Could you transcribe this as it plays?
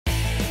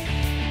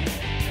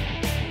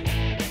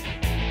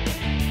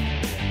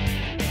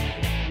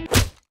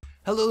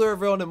Hello there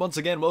everyone, and once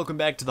again welcome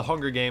back to the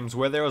Hunger Games,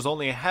 where there was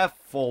only a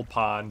half-full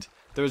pond,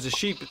 there was a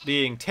sheep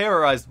being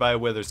terrorized by a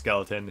wither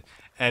skeleton,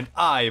 and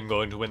I am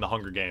going to win the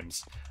Hunger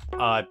Games.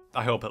 I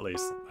hope at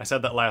least. I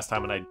said that last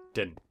time and I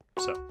didn't,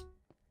 so...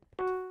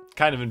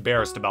 kind of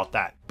embarrassed about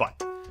that,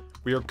 but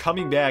we are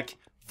coming back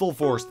full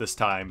force this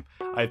time.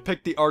 I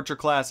picked the archer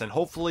class, and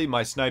hopefully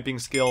my sniping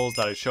skills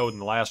that I showed in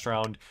the last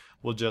round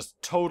will just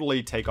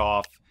totally take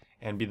off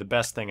and be the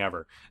best thing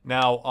ever.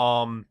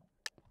 Now,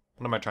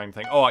 what am I trying to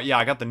think? Oh, yeah,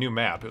 I got the new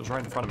map. It was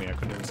right in front of me. I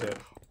couldn't even see it.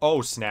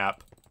 Oh,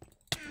 snap.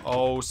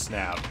 Oh,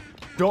 snap.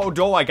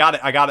 I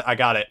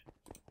got it.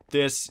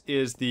 This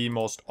is the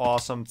most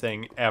awesome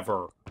thing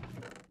ever.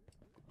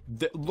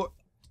 Look,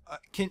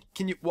 can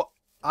you, what?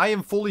 I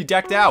am fully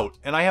decked out,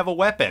 and I have a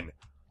weapon.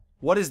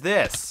 What is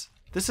this?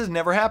 This has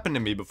never happened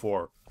to me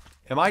before.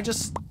 Am I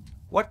just,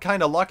 what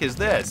kind of luck is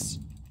this?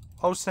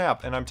 Oh,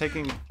 snap, and I'm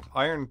taking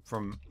iron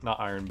from, not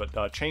iron,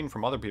 but chain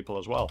from other people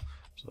as well.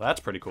 So that's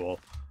pretty cool.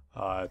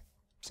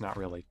 It's not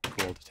really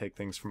cool to take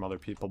things from other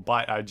people,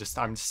 but I'm just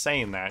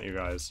saying that, you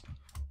guys.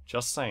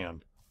 Just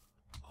saying.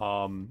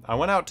 I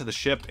went out to the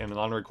ship in an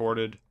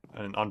unrecorded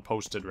and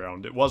unposted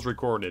round. It was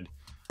recorded.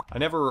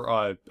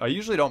 I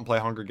usually don't play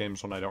Hunger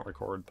Games when I don't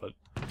record, but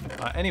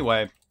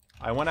anyway,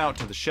 I went out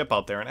to the ship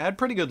out there and it had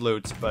pretty good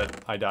loots,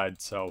 but I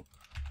died, so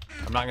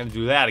I'm not going to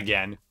do that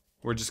again.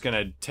 We're just going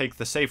to take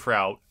the safe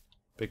route,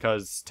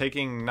 because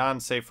taking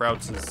non-safe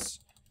routes is...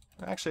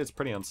 actually, it's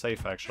pretty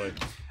unsafe, actually.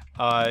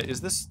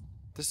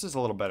 This is a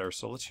little better,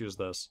 so let's use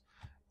this.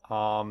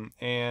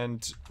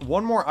 And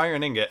one more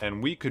iron ingot,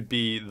 and we could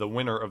be the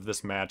winner of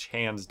this match,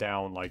 hands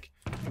down, like,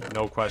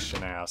 no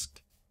question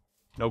asked.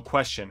 No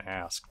question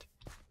asked.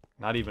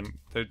 Not even,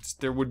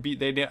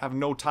 they'd have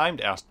no time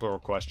to ask plural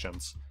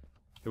questions.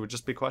 It would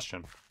just be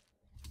question.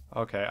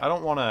 Okay, I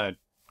don't want to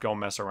go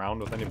mess around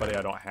with anybody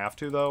I don't have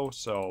to, though,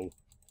 so,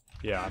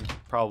 yeah, I'm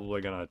probably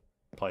gonna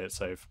play it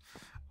safe.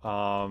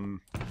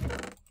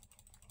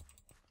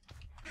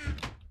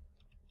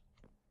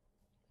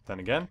 Then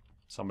again,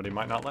 somebody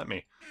might not let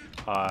me.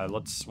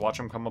 Let's watch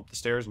him come up the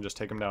stairs and just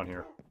take him down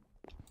here.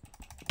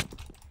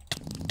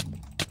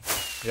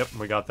 Yep,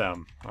 we got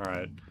them.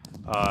 Alright.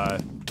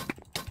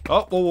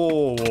 Oh,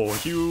 whoa.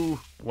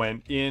 You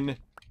went in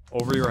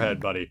over your head,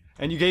 buddy.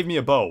 And you gave me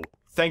a bow.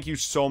 Thank you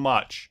so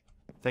much.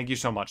 Thank you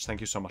so much.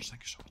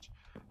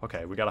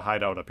 Okay, we got a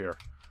hideout up here.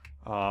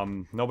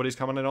 Nobody's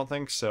coming, I don't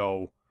think,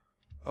 so...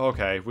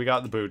 okay, we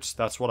got the boots.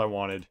 That's what I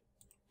wanted.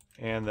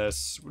 And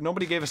this...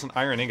 nobody gave us an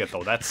iron ingot,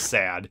 though. That's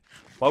sad.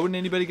 Why wouldn't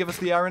anybody give us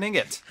the iron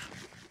ingot?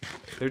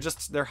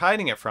 They're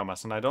hiding it from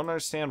us, and I don't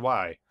understand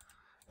why.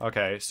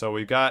 Okay, so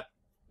we've got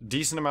a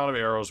decent amount of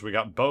arrows. We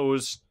got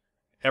bows.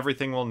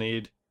 Everything we'll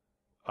need.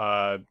 We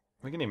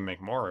can even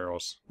make more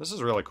arrows. This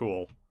is really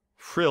cool.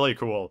 Really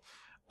cool.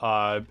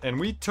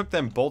 And we took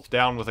them both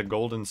down with a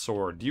golden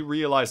sword. Do you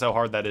realize how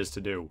hard that is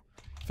to do?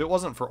 If it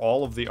wasn't for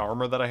all of the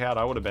armor that I had,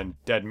 I would have been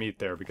dead meat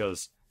there,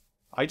 because...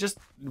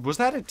 was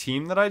that a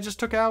team that I just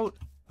took out?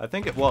 I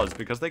think it was,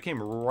 because they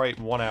came right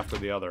one after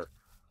the other.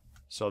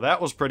 So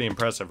that was pretty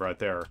impressive right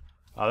there.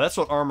 That's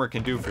what armor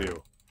can do for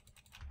you.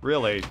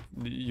 Really,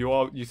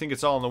 you think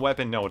it's all in the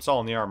weapon? No, it's all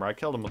in the armor. I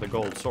killed him with a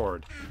gold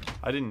sword.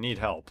 I didn't need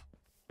help.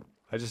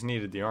 I just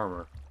needed the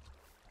armor.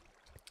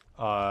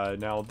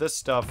 Now this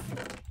stuff...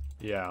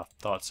 yeah,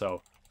 thought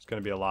so. It's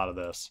gonna be a lot of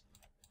this.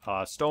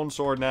 Stone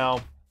sword now.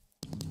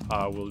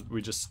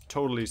 We just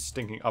totally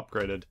stinking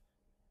upgraded.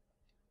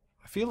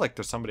 I feel like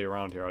there's somebody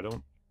around here. I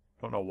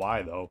don't know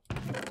why, though.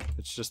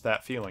 It's just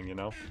that feeling, you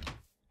know?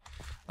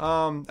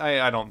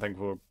 I don't think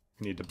we'll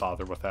need to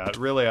bother with that.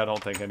 Really, I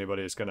don't think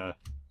anybody's gonna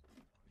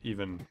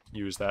even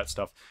use that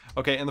stuff.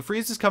 Okay, and the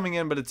freeze is coming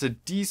in, but it's a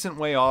decent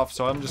way off,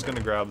 so I'm just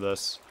gonna grab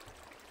this.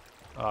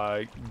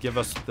 Give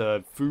us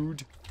the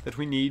food that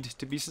we need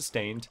to be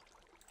sustained.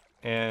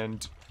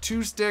 And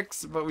 2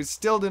 sticks, but we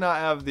still do not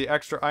have the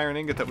extra iron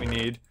ingot that we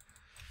need.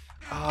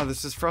 Ah,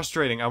 this is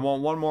frustrating. I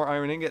want one more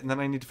iron ingot, and then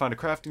I need to find a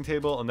crafting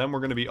table, and then we're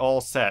going to be all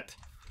set.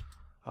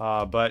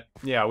 But,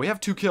 yeah, we have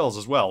 2 kills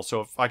as well,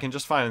 so if I can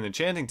just find an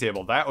enchanting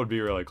table, that would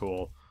be really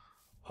cool.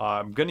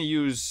 I'm going to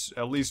use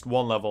at least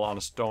 1 level on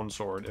a stone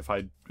sword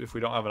if we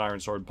don't have an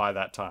iron sword by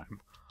that time.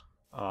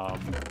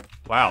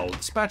 Wow,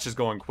 this match is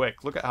going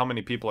quick. Look at how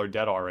many people are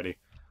dead already.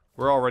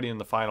 We're already in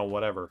the final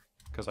whatever,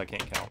 because I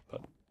can't count,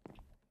 but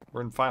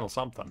we're in final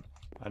something.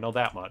 I know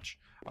that much.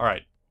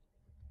 Alright.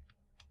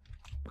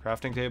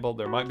 Crafting table.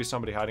 There might be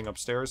somebody hiding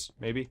upstairs.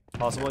 Maybe.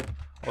 Possibly.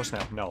 Oh,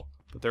 snap. No.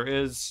 But there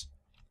is...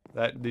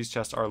 these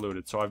chests are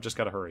looted, so I've just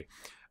got to hurry.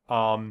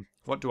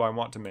 What do I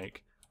want to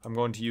make? I'm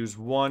going to use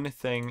one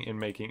thing in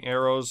making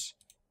arrows.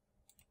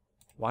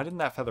 Why didn't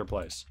that feather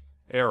place?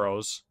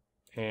 Arrows.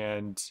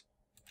 And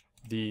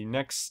the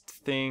next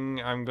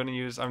thing I'm going to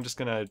use... I'm just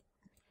going to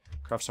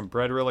craft some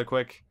bread really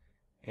quick.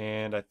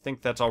 And I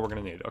think that's all we're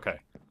going to need. Okay.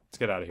 Let's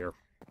get out of here.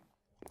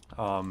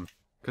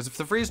 Because if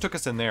the freeze took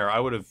us in there, I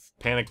would have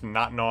panicked and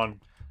not known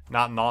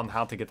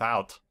how to get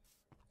out.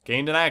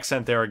 Gained an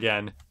accent there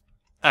again.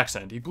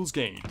 Accent equals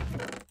gain.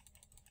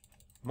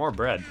 More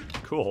bread.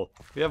 Cool.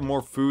 We have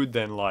more food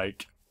than,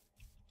 like...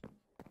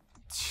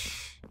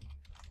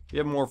 We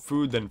have more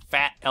food than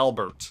Fat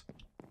Albert.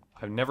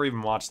 I've never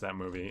even watched that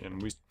movie,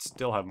 and we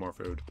still have more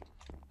food.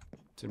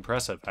 It's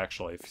impressive,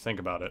 actually, if you think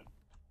about it.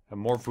 Have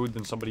more food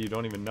than somebody you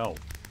don't even know.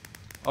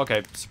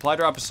 Okay, supply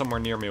drop is somewhere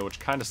near me, which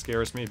kind of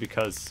scares me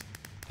because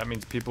that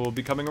means people will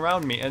be coming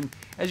around me. And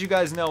as you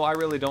guys know, I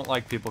really don't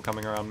like people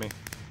coming around me.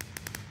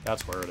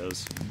 That's where it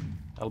is.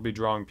 That'll be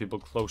drawing people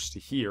close to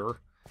here.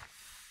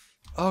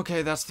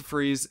 Okay, that's the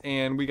freeze,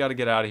 and we gotta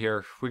get out of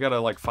here. We gotta,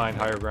 like, find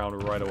higher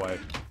ground right away.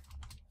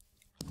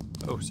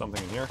 Oh,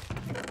 something in here.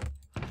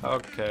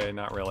 Okay,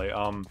 not really.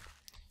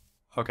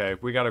 Okay,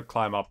 we gotta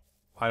climb up.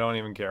 I don't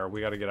even care.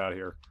 We gotta get out of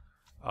here.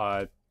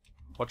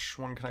 Which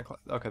one can I climb?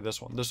 Okay,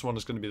 this one. This one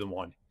is gonna be the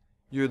one.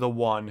 You're the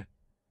one.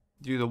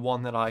 You're the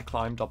one that I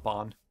climbed up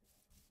on.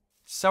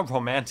 So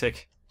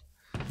romantic.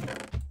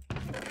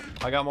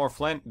 I got more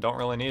flint. Don't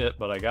really need it,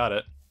 but I got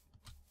it.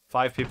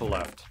 5 people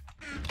left.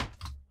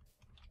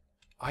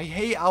 I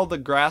hate how the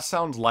grass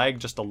sounds lag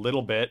just a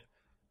little bit.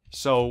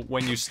 So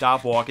when you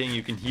stop walking,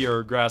 you can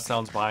hear grass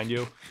sounds behind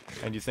you,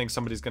 and you think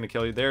somebody's gonna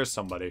kill you. There's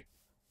somebody.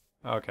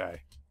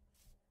 Okay.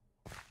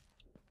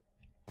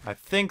 I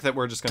think that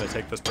we're just gonna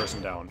take this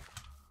person down.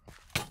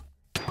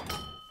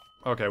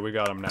 Okay, we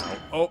got him now.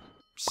 Oh,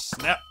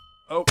 snap.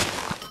 Oh,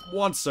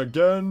 once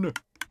again.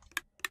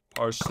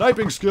 Our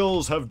sniping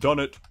skills have done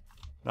it.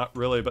 Not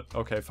really, but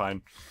okay,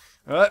 fine.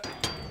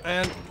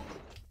 And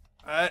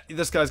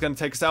this guy's gonna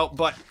take us out,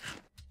 but...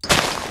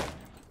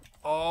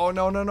 Oh,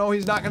 no, no, no,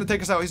 he's not gonna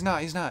take us out. He's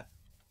not.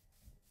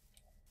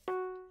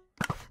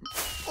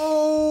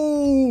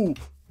 Oh!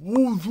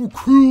 Whoa,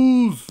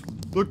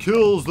 the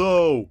kills,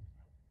 though!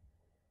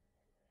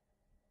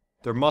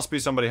 There must be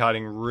somebody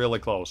hiding really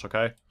close,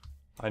 okay?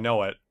 I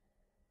know it.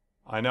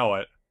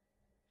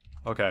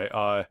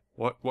 Okay,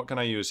 what can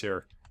I use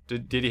here?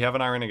 Did he have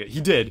an iron ingot? He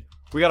did!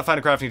 We gotta find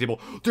a crafting table.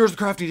 There's the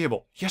crafting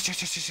table!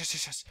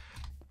 Yes.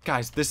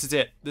 Guys, this is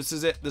it. This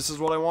is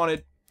what I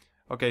wanted.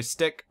 Okay,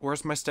 stick.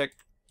 Where's my stick?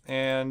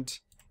 And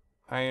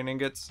iron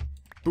ingots.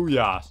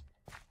 Booyah.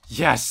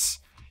 Yes!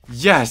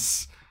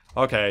 Yes!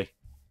 Okay.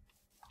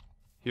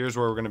 Here's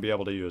where we're gonna be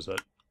able to use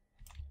it.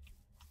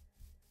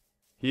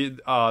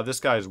 This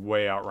guy's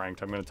way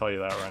outranked. I'm gonna tell you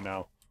that right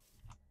now.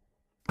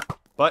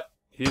 But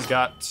he's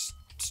got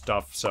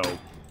stuff, so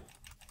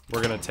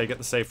we're gonna take it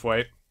the safe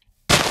way.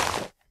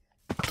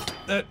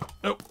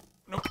 Nope.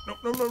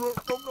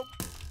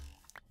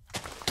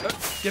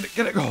 Get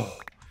it. Oh,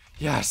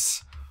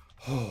 yes.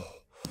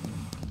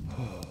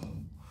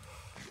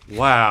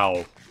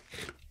 Wow.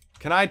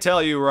 Can I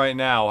tell you right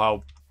now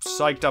how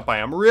psyched up I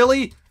am?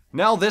 Really?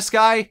 Now this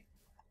guy?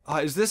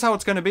 Is this how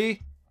it's gonna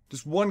be?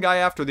 Just one guy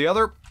after the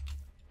other?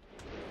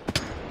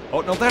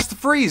 Oh, no, that's the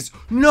freeze!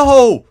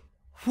 No!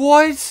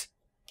 What?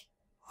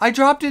 I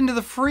dropped into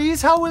the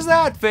freeze? How was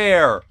that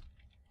fair?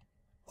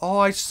 Oh,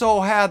 I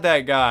so had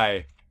that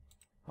guy.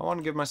 I want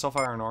to give myself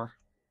iron ore.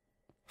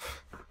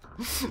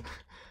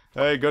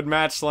 Hey, good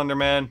match,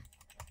 Slenderman.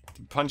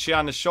 Punch you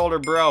on the shoulder,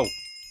 bro.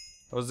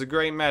 That was a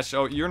great match.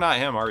 Oh, you're not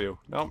him, are you?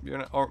 Nope, you're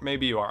not. Or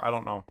maybe you are. I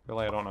don't know.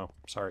 Really, I don't know.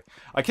 Sorry.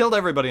 I killed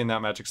everybody in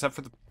that match except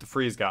for the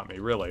freeze got me,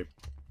 really.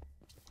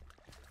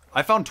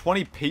 I found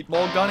 20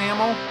 paintball gun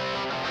ammo?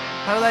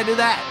 How did I do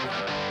that?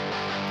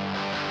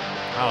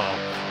 I don't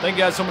know. Thank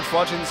you guys so much for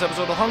watching this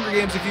episode of Hunger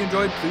Games. If you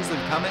enjoyed, please leave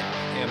a comment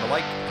and a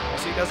like. I'll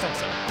see you guys next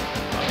time.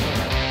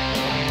 Bye.